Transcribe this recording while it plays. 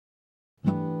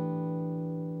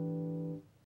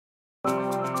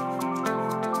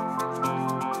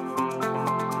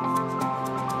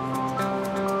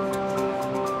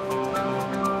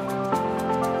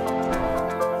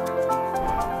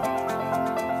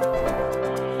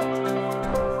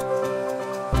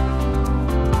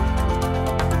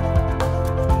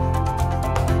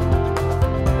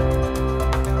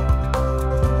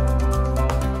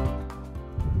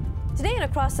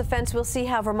Fence, we'll see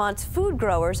how Vermont's food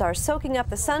growers are soaking up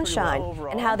the sunshine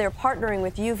and how they're partnering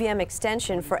with UVM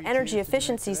Extension for energy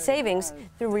efficiency savings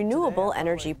through renewable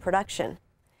energy production.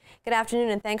 Good afternoon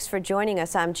and thanks for joining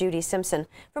us. I'm Judy Simpson.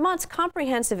 Vermont's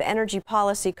comprehensive energy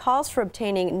policy calls for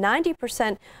obtaining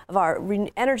 90% of our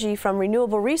energy from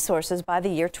renewable resources by the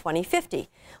year 2050.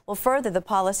 Well, further, the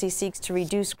policy seeks to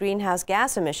reduce greenhouse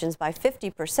gas emissions by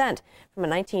 50% from a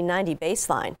 1990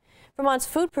 baseline. Vermont's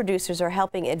food producers are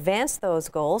helping advance those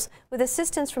goals with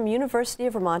assistance from University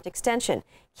of Vermont Extension.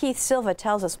 Keith Silva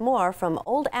tells us more from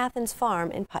Old Athens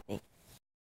Farm in Putney.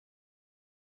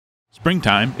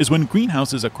 Springtime is when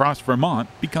greenhouses across Vermont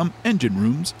become engine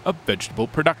rooms of vegetable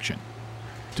production.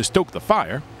 To stoke the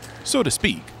fire, so to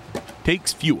speak,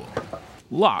 takes fuel.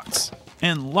 Lots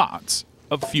and lots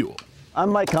of fuel. I'm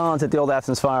Mike Collins at the Old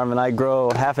Athens Farm, and I grow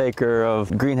a half-acre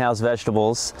of greenhouse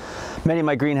vegetables. Many of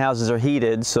my greenhouses are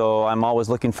heated, so I'm always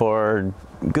looking for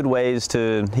good ways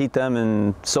to heat them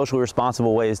and socially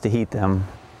responsible ways to heat them.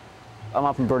 I'm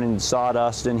often burning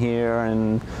sawdust in here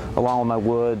and along with my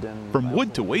wood. From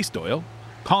wood to waste oil,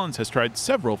 Collins has tried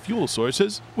several fuel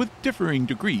sources with differing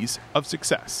degrees of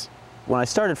success. When I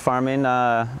started farming,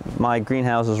 my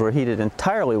greenhouses were heated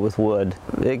entirely with wood.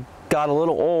 It got a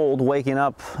little old waking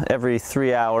up every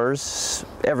 3 hours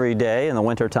every day in the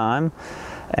winter time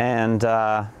and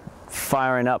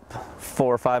firing up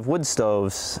 4 or 5 wood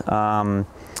stoves.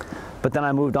 But then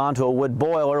I moved on to a wood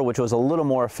boiler, which was a little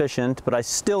more efficient, but I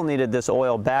still needed this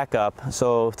oil backup.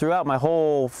 So throughout my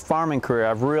whole farming career,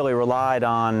 I've really relied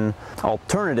on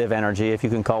alternative energy, if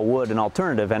you can call wood an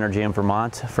alternative energy in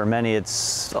Vermont. For many,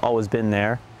 it's always been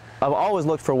there. I've always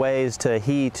looked for ways to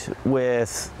heat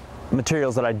with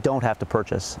materials that I don't have to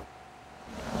purchase.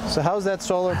 So how's that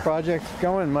solar project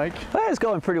going, Mike? It's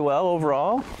going pretty well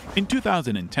overall. In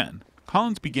 2010,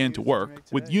 Collins began to work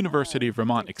with University of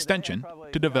Vermont Extension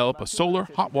to develop a solar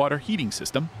hot water heating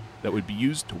system that would be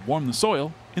used to warm the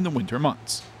soil in the winter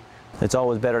months. It's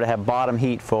always better to have bottom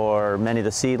heat for many of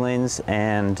the seedlings,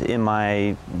 and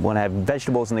when I have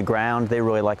vegetables in the ground, they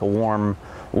really like a warm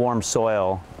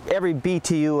soil. Every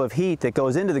BTU of heat that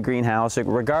goes into the greenhouse,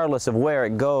 regardless of where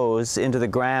it goes, into the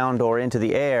ground or into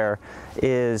the air,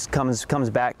 comes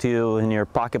back to you in your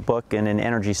pocketbook and in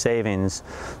energy savings.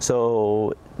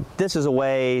 So this is a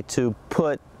way to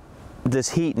put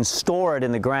this heat and store it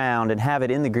in the ground and have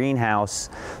it in the greenhouse.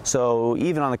 So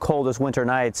even on the coldest winter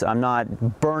nights, I'm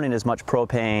not burning as much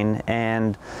propane.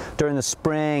 And during the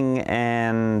spring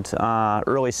and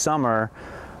early summer,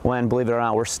 when, believe it or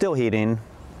not, we're still heating,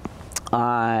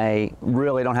 I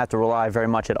really don't have to rely very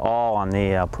much at all on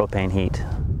the propane heat.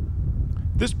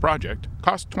 This project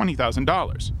cost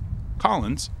 $20,000.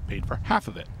 Collins paid for half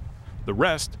of it. The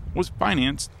rest was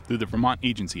financed through the Vermont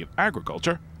Agency of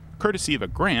Agriculture, courtesy of a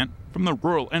grant from the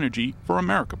Rural Energy for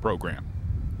America program,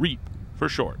 REAP for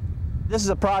short. This is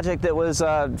a project that was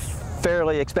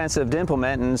fairly expensive to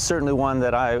implement, and certainly one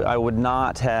that I would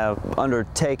not have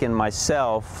undertaken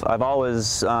myself. I've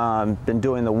always been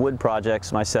doing the wood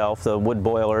projects myself, the wood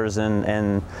boilers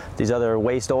and these other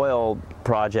waste oil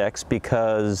projects,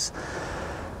 because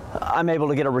I'm able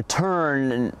to get a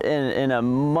return in a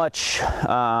much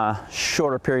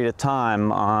shorter period of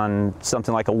time on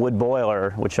something like a wood boiler,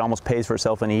 which almost pays for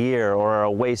itself in a year, or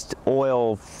a waste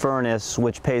oil furnace,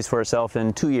 which pays for itself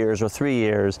in 2 years or 3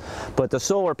 years. But the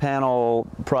solar panel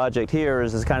project here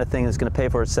is the kind of thing that's going to pay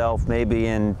for itself maybe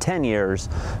in 10 years,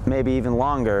 maybe even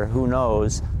longer, who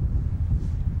knows.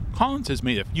 Collins has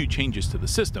made a few changes to the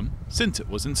system since it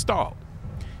was installed.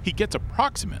 He gets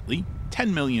approximately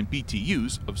 10 million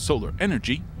BTUs of solar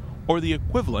energy, or the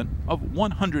equivalent of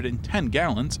 110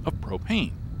 gallons of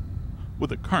propane. With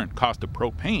the current cost of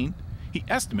propane, he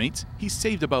estimates he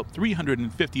saved about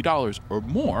 $350 or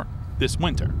more this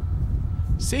winter.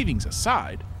 Savings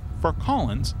aside, for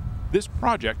Collins, this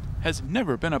project has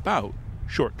never been about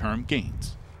short-term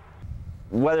gains.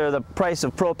 Whether the price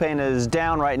of propane is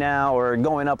down right now or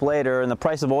going up later and the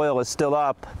price of oil is still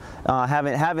up,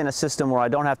 having a system where I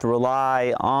don't have to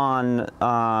rely on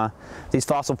these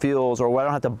fossil fuels, or where I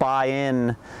don't have to buy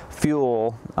in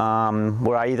fuel,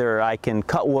 where I can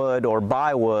cut wood or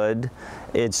buy wood,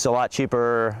 it's a lot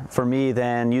cheaper for me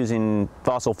than using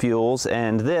fossil fuels.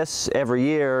 And this every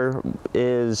year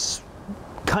is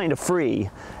kind of free,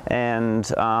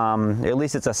 and at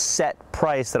least it's a set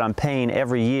price that I'm paying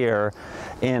every year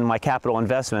in my capital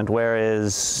investment,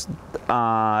 whereas if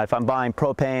I'm buying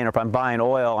propane or if I'm buying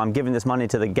oil, I'm giving this money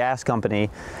to the gas company,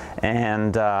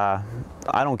 and I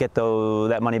don't get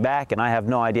that money back, and I have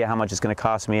no idea how much it's going to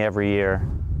cost me every year.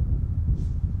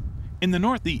 In the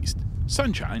Northeast,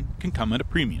 sunshine can come at a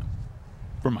premium.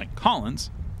 For Mike Collins,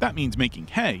 that means making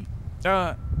hay,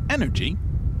 energy,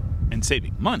 and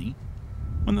saving money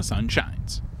when the sun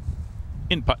shines.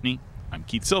 In Putney, I'm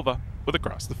Keith Silva with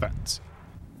Across the Fence.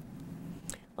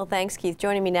 Well, thanks, Keith.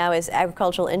 Joining me now is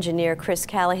agricultural engineer Chris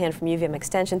Callahan from UVM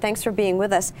Extension. Thanks for being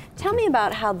with us. Tell me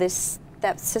about how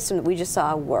that system that we just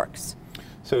saw works.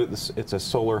 So it's a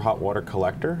solar hot water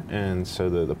collector, and so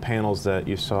the panels that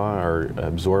you saw are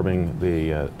absorbing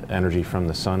the energy from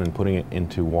the sun and putting it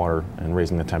into water and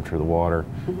raising the temperature of the water,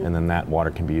 and then that water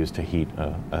can be used to heat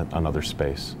another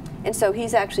space. And so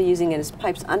he's actually using it as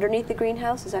pipes underneath the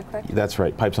greenhouse, is that correct? That's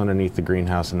right, pipes underneath the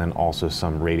greenhouse, and then also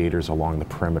some radiators along the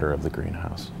perimeter of the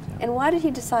greenhouse. And why did he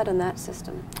decide on that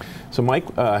system? So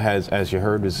Mike has, as you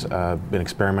heard, been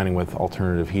experimenting with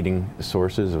alternative heating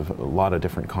sources of a lot of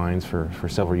different kinds for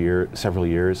several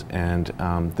years, and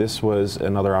this was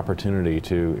another opportunity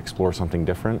to explore something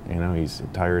different. You know, he's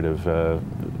tired of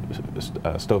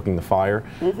stoking the fire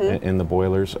in the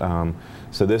boilers.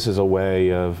 So this is a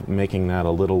way of making that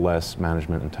a little less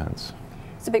management intense.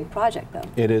 It's a big project, though.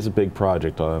 It is a big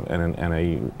project and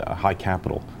a high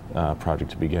capital project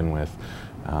to begin with.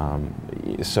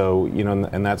 So, you know,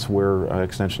 and that's where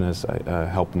Extension has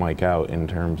helped Mike out in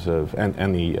terms of,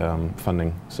 and the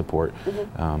funding support,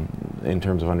 in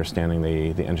terms of understanding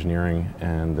the engineering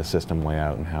and the system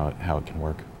layout and how it can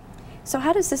work. So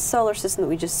how does this solar system that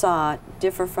we just saw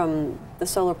differ from the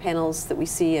solar panels that we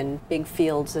see in big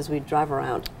fields as we drive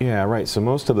around? Yeah, right. So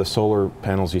most of the solar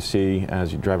panels you see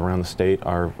as you drive around the state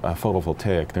are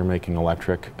photovoltaic. They're making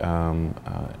electric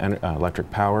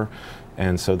power.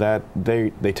 And so that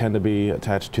they tend to be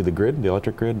attached to the grid, the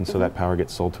electric grid, and so that power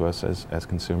gets sold to us as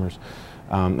consumers.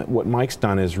 What Mike's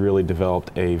done is really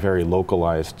developed a very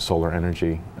localized solar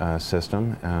energy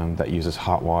system that uses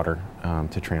hot water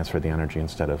to transfer the energy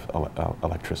instead of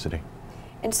electricity.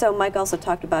 And so Mike also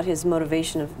talked about his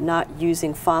motivation of not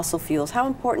using fossil fuels. How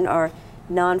important are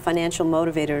non-financial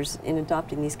motivators in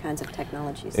adopting these kinds of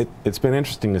technologies? It's been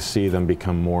interesting to see them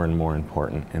become more and more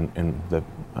important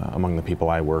among the people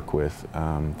I work with.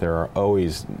 There are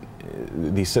always,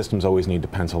 these systems always need to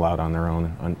pencil out on their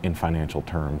own in financial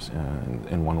terms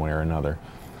in one way or another.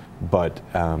 But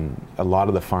a lot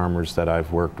of the farmers that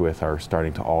I've worked with are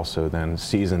starting to also then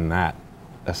season that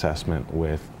assessment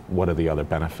with what are the other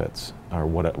benefits, or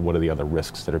what are the other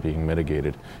risks that are being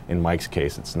mitigated. In Mike's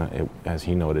case, it's not, as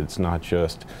he noted, it's not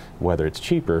just whether it's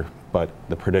cheaper, but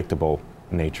the predictable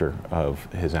nature of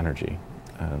his energy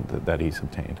that he's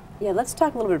obtained. Yeah, let's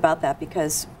talk a little bit about that,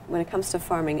 because when it comes to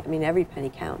farming, I mean, every penny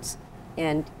counts.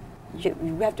 And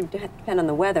you have to depend on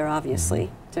the weather,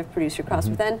 obviously, to produce your crops,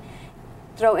 but then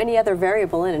throw any other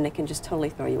variable in and it can just totally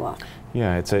throw you off.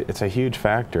 Yeah, it's a huge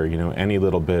factor. You know, any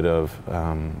little bit of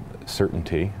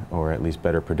certainty, or at least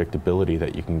better predictability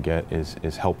that you can get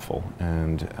is helpful.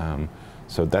 And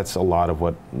so that's a lot of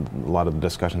the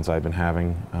discussions I've been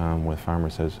having with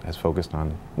farmers has focused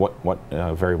on what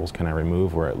variables can I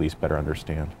remove, or at least better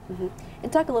understand.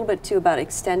 And talk a little bit too about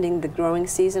extending the growing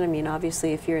season. I mean,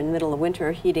 obviously, if you're in the middle of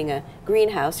winter heating a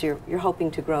greenhouse, you're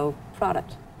hoping to grow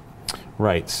product.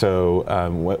 Right, so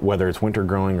whether it's winter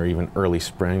growing or even early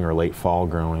spring or late fall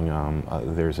growing,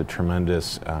 there's a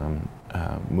tremendous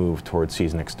move towards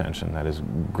season extension that is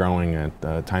growing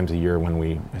at times of year when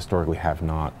we historically have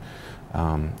not,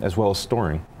 as well as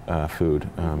storing food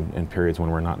in periods when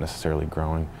we're not necessarily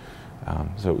growing.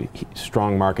 So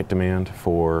strong market demand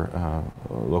for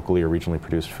locally or regionally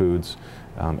produced foods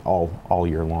all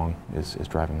year long is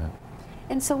driving that.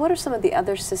 And so what are some of the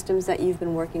other systems that you've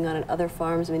been working on at other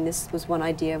farms? I mean, this was one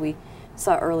idea we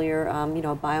saw earlier, you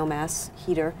know, a biomass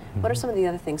heater. What are some of the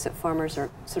other things that farmers are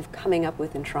sort of coming up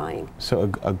with and trying? So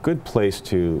a good place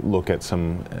to look at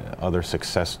some other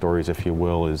success stories, if you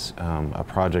will, is a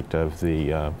project of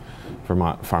the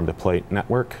Vermont Farm to Plate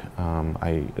network.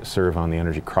 I serve on the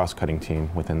energy cross-cutting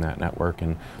team within that network,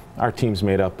 and our team's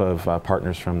made up of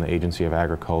partners from the Agency of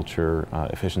Agriculture,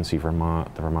 Efficiency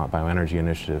Vermont, the Vermont Bioenergy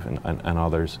Initiative, and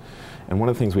others. And one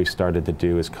of the things we've started to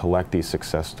do is collect these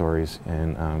success stories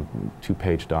in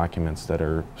two-page documents that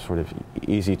are sort of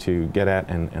easy to get at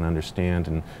and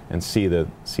understand and see the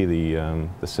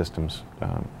systems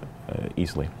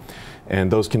easily. And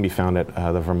those can be found at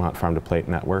the Vermont Farm to Plate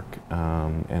network,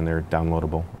 and they're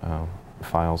downloadable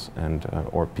files, and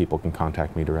or people can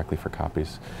contact me directly for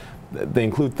copies. They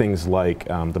include things like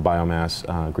the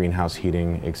biomass greenhouse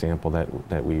heating example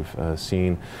that we've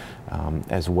seen,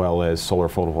 as well as solar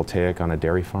photovoltaic on a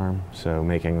dairy farm, so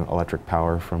making electric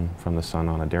power from the sun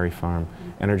on a dairy farm,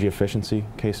 energy efficiency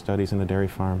case studies in a dairy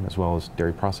farm, as well as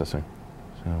dairy processing.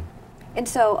 And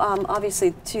so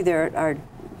obviously too, there are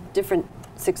different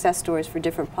success stories for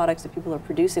different products that people are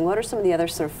producing. What are some of the other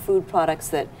sort of food products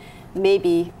that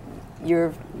maybe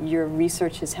your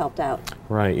research has helped out?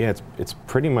 Right. Yeah. It's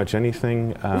pretty much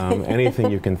anything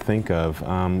anything you can think of.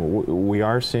 We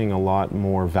are seeing a lot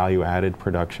more value-added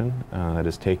production that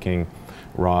is taking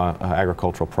raw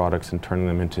agricultural products and turning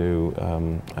them into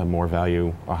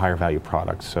a higher value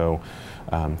product. So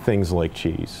things like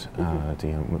cheese,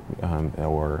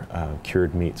 or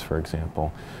cured meats, for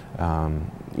example,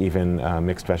 even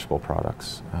mixed vegetable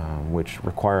products, which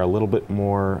require a little bit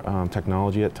more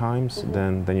technology at times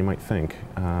than you might think,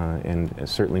 and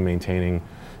certainly maintaining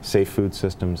safe food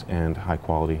systems and high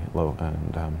quality, low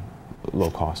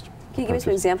cost. Can you give me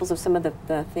some examples of some of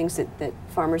the things that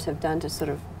farmers have done to sort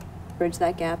of bridge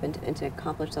that gap and to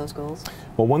accomplish those goals?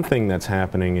 Well, one thing that's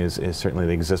happening is certainly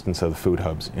the existence of the food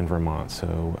hubs in Vermont.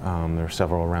 So there are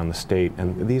several around the state,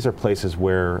 and these are places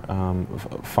where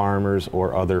farmers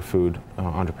or other food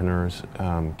entrepreneurs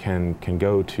can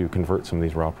go to convert some of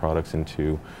these raw products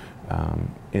into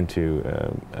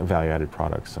value-added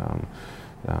products,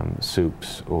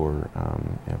 soups or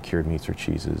cured meats or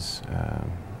cheeses.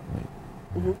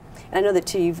 And I know that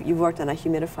too, you've worked on a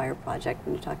humidifier project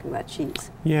when you're talking about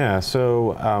cheese. Yeah,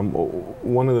 so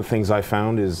one of the things I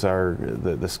found is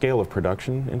the scale of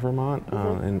production in Vermont.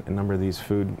 And a number of these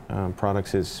food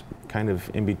products is kind of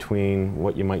in between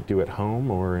what you might do at home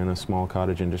or in a small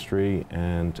cottage industry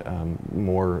and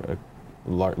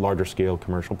larger scale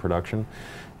commercial production.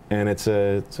 And it's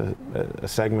a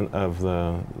segment of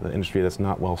the industry that's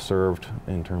not well served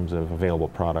in terms of available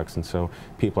products, and so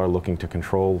people are looking to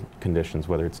control conditions,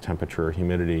 whether it's temperature or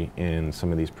humidity, in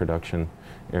some of these production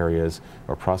areas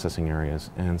or processing areas.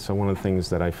 And so one of the things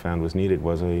that I found was needed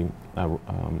was a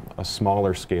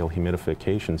smaller scale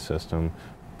humidification system,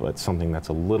 but something that's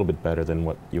a little bit better than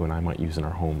what you and I might use in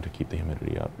our home to keep the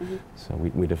humidity up. So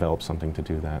we developed something to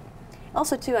do that.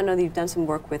 Also too, I know that you've done some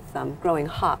work with growing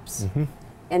hops.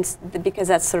 And because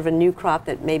that's sort of a new crop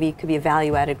that maybe could be a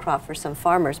value-added crop for some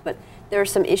farmers, but there are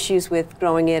some issues with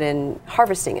growing it and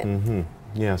harvesting it.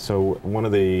 Yeah, so one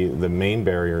of the main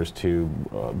barriers to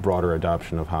broader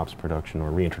adoption of hops production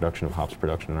or reintroduction of hops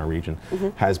production in our region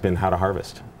has been how to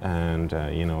harvest. And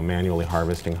manually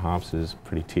harvesting hops is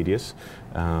pretty tedious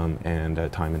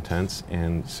and time intense.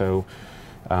 And so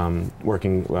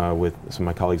working with some of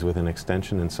my colleagues within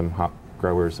Extension and some hop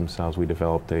growers themselves, we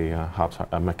developed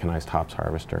a mechanized hops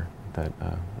harvester that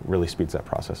really speeds that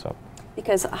process up.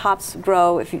 Because hops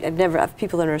grow, if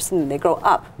people don't understand them, they grow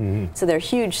up. So they're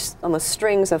huge, almost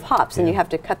strings of hops, and you have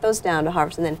to cut those down to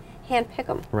harvest and then hand pick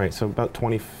them. Right, so about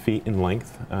 20 feet in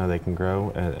length they can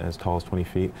grow, as tall as 20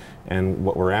 feet. And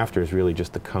what we're after is really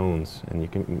just the cones.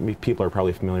 And people are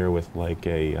probably familiar with like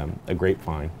a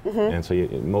grapevine. And so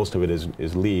most of it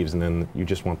is leaves, and then you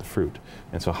just want the fruit.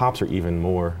 And so hops are even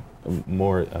more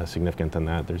significant than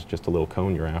that. There's just a little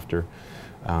cone you're after.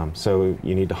 So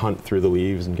you need to hunt through the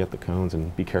leaves and get the cones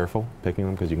and be careful picking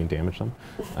them because you can damage them.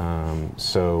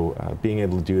 So being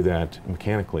able to do that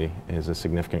mechanically is a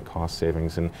significant cost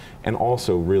savings and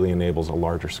also really enables a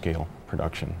larger scale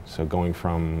production. So going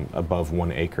from above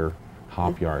 1 acre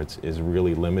hop yards is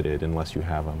really limited unless you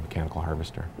have a mechanical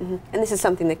harvester. And this is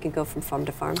something that can go from farm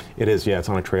to farm? It is, yeah. It's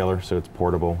on a trailer, so it's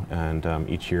portable, and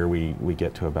each year we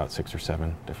get to about 6 or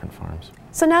 7 different farms.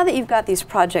 So now that you've got these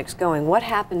projects going, what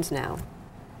happens now?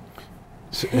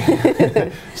 So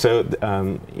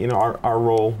our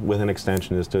role within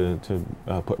Extension is to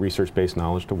put research-based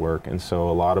knowledge to work, and so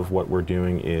a lot of what we're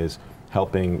doing is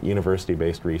helping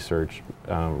university-based research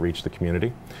reach the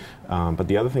community. But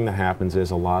the other thing that happens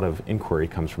is a lot of inquiry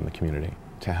comes from the community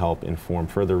to help inform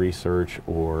further research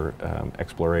or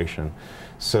exploration.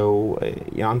 So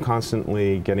I'm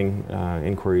constantly getting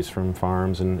inquiries from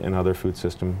farms and other food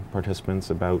system participants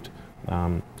about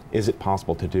is it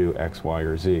possible to do X, Y,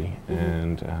 or Z,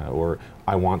 and or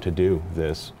I want to do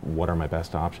this. What are my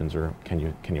best options, or can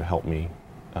you help me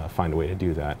find a way to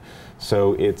do that?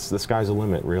 So the sky's the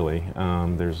limit, really.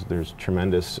 There's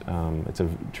tremendous. It's a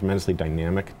tremendously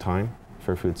dynamic time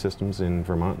for food systems in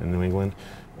Vermont and New England,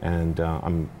 and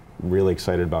I'm really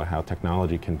excited about how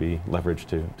technology can be leveraged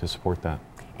to support that.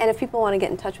 And if people want to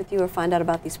get in touch with you or find out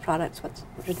about these products, what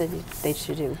they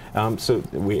should do? So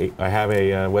I have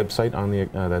a website on the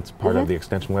that's part of the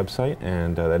Extension website,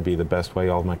 and that'd be the best way.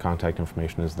 All of my contact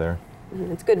information is there.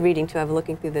 It's good reading too. I'm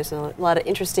looking through. There's a lot of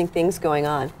interesting things going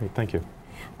on. Great, thank you.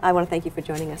 I want to thank you for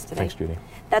joining us today. Thanks, Judy.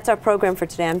 That's our program for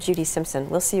today. I'm Judy Simpson.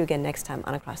 We'll see you again next time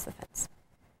on Across the Fence.